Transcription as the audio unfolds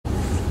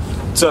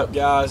What's up,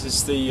 guys?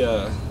 It's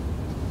the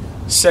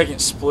second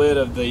split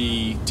of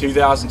the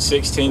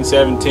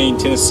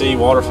 2016-17 Tennessee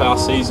waterfowl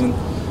season.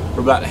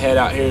 We're about to head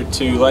out here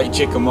to Lake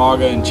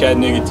Chickamauga in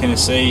Chattanooga,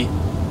 Tennessee,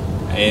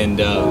 and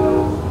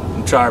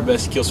try our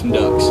best to kill some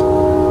ducks.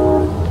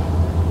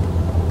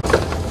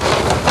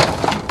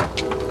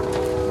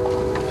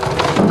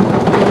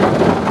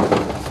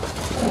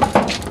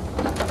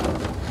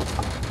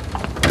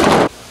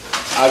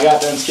 I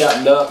got done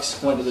scouting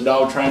ducks, went to the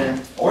dog trainer.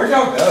 Where'd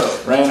y'all go?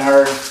 Ran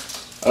her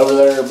over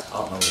there. I don't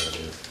know where it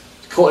is.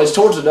 Cool. It's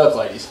towards the duck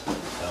ladies.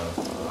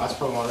 Oh. That's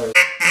probably one there.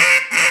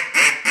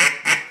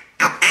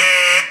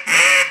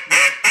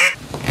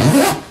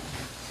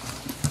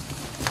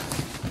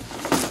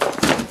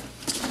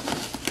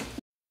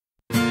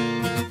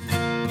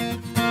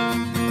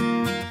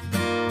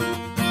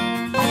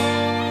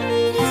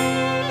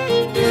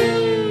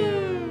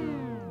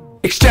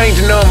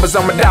 Exchanging numbers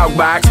on my dog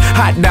box.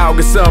 Hot dog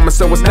is summer,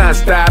 so it's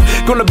non-stop.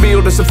 Gonna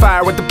build us a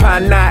fire with the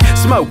pine knot.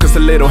 Smoke us a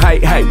little, hey,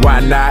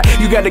 why not?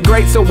 You got it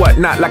great, so what?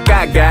 Not like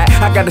I got.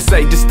 I gotta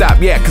say, just stop,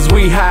 yeah, cause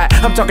we hot.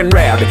 I'm talking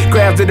rowdy,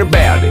 crowds that are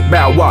bout it.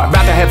 Bout what?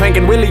 About to have Hank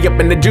and Willie up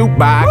in the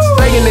jukebox.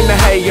 Laying in the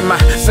hay in my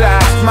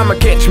side. Mama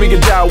catch me, a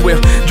jaw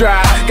will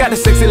drive. Got a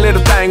sexy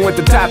little thing with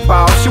the top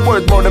off. She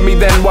worth more to me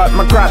than what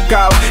my crop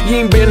cost. You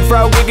ain't been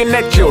frog gigging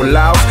at your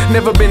loss.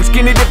 Never been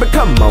skinny dipping,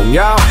 come on,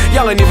 y'all.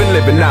 Y'all ain't even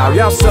living now,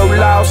 y'all so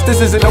lost. This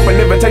is an open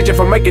invitation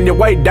for making your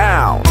way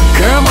down.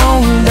 Come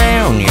on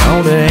down,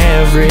 y'all, to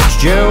Average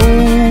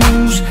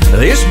Joe's.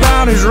 This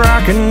body's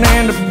rocking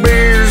and the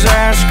beer's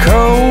ice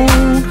cold.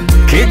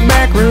 Kick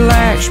back,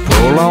 relax,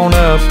 pull on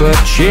up a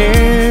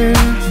chair.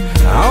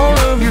 All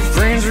of your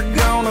friends are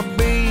gonna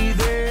be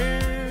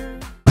there.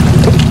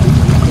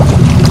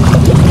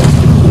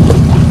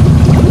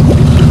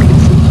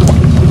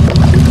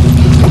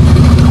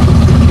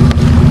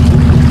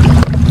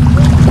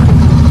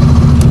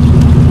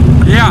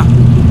 Yeah.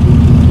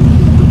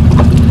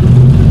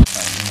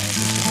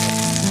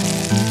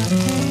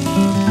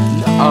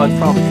 Oh, it's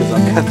probably because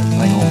I've got the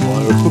thing on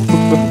low.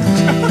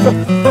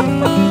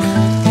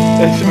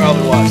 That's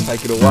probably why it's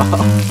taking a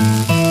while.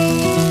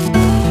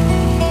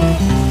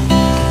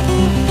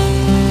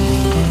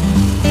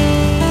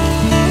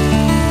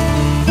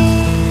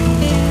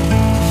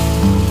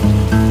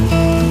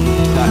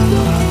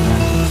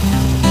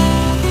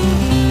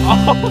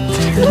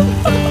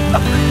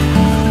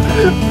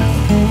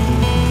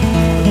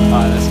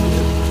 Alright, that's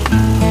good.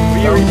 Will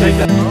you ever take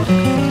that off?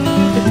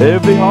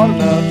 It'd be hard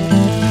enough.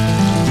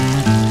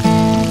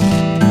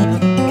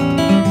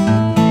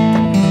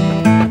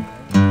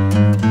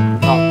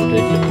 Not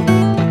particular.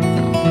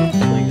 I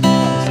think it's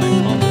about the same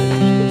concept,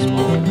 just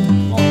put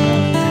smaller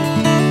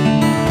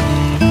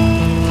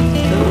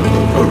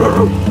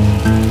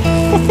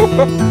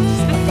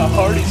It's like a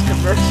Hardee's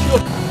commercial.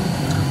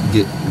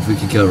 If we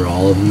could cover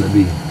all of them, that'd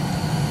be.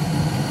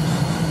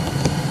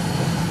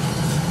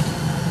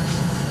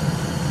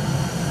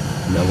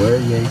 Now where are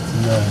Yates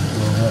and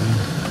Will Hutton?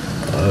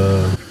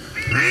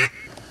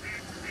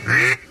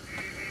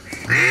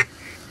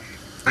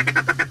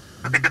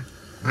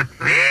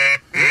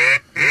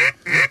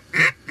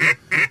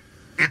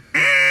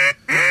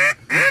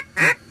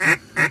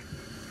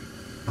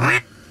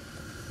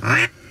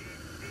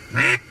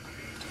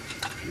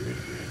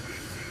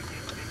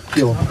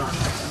 Kill him.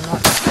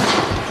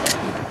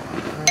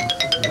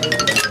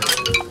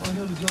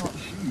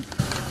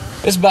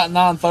 It's about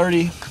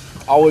 9:30.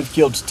 All we've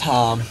killed is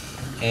time,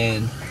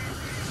 and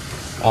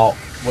oh,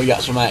 we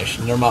got some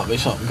action. There might be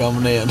something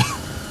coming in.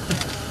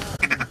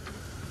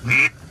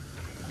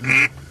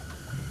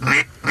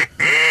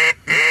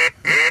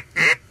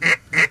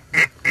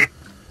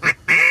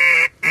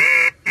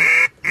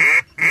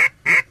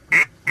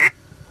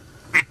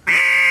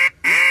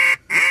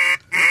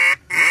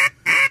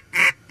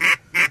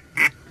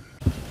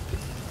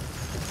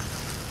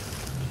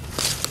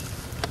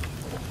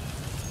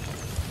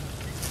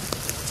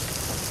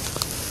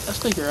 That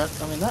speaker,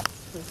 I mean that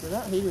speaker,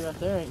 that heater right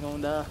there ain't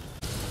gonna die.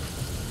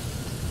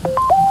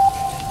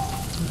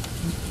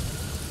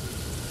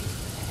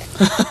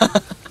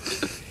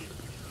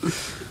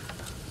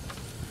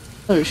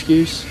 No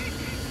excuse.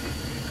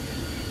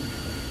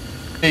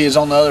 He is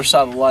on the other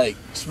side of the lake,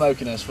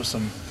 smoking us with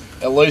some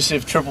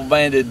elusive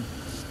triple-banded.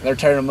 They're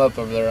tearing them up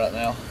over there right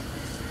now.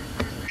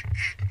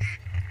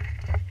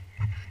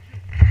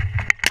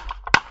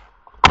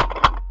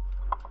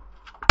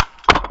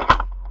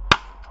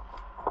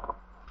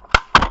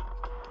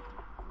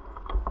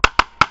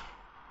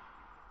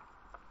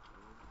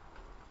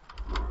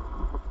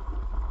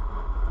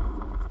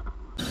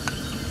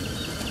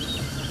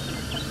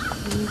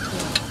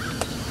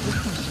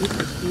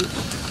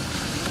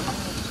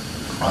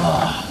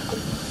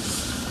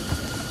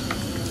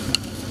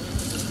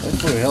 They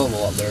flew a hell of a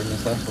lot better than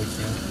this last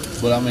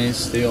weekend. But I mean, it's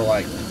still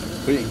like,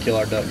 we didn't kill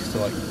our ducks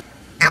till like.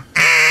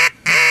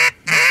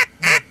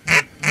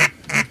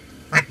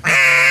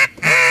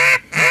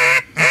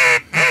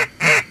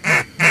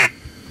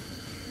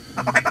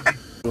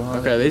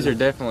 Okay, these are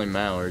definitely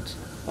mallards.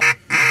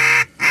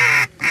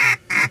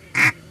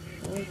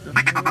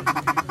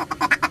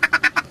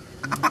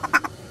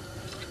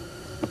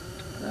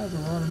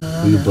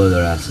 We can blow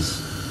their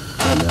asses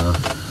right now.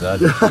 I'd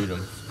just shoot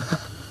them.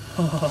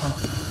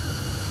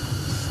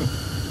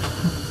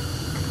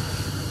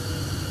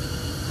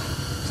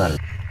 Sorry.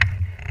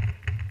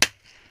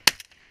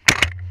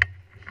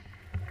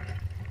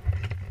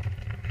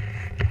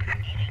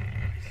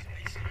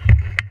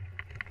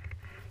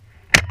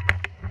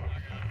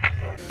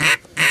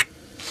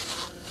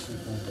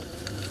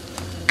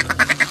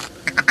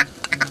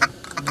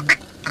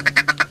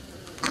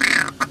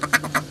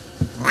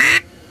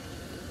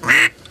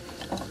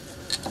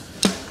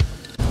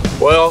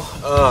 Well,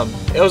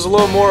 it was a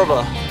little more of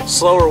a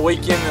slower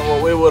weekend than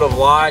what we would have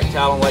liked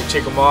out on Lake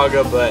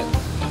Chickamauga, but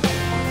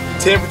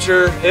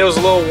temperature, it was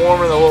a little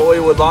warmer than what we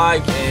would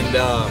like, and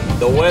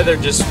the weather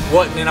just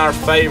wasn't in our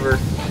favor.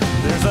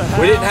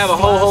 We didn't have a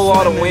whole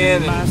lot of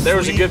wind, and there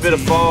was a good bit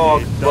of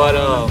fog, but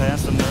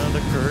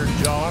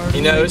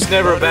you know, it's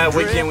never a bad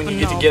weekend when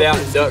you get out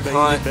and duck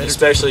hunt,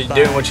 especially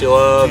doing what you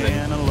love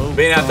and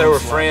being out there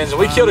with friends. And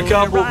we killed a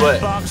couple,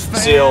 but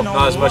still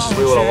not as much as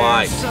we would have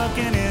liked.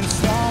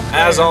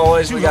 As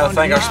always, we got to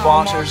thank our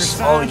sponsors,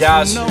 all the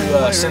guys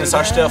who send us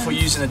our stuff we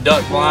use in the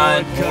duck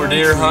blind, when we're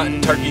deer hunting,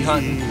 turkey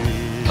hunting,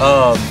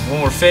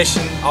 when we're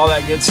fishing, all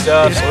that good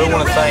stuff. So we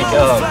want to thank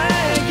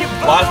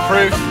Life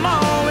Proof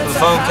for the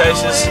phone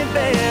cases,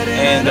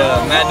 and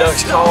Mad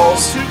Duck's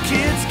Calls,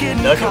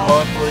 Duck It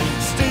Monthly,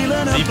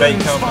 The Bait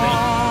Company,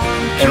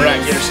 and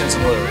Rat Getter Sense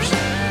and Lures.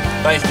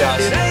 Thanks,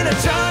 guys. It ain't a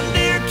John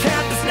Deere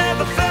cap that's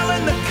never fell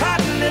in the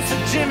cotton. It's a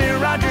Jimmy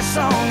Rogers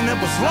song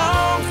that was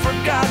long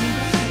forgotten.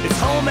 It's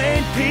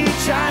homemade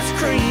peach ice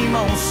cream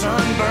on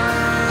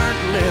sunburnt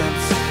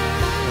lips.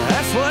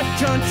 That's what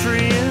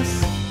country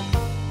is.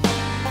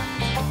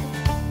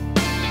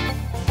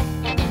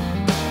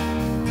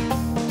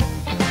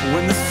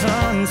 When the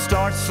sun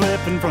starts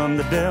slipping from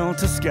the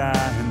Delta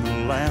sky and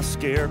the last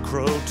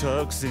scarecrow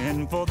tucks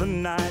in for the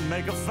night,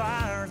 make a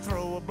fire, throw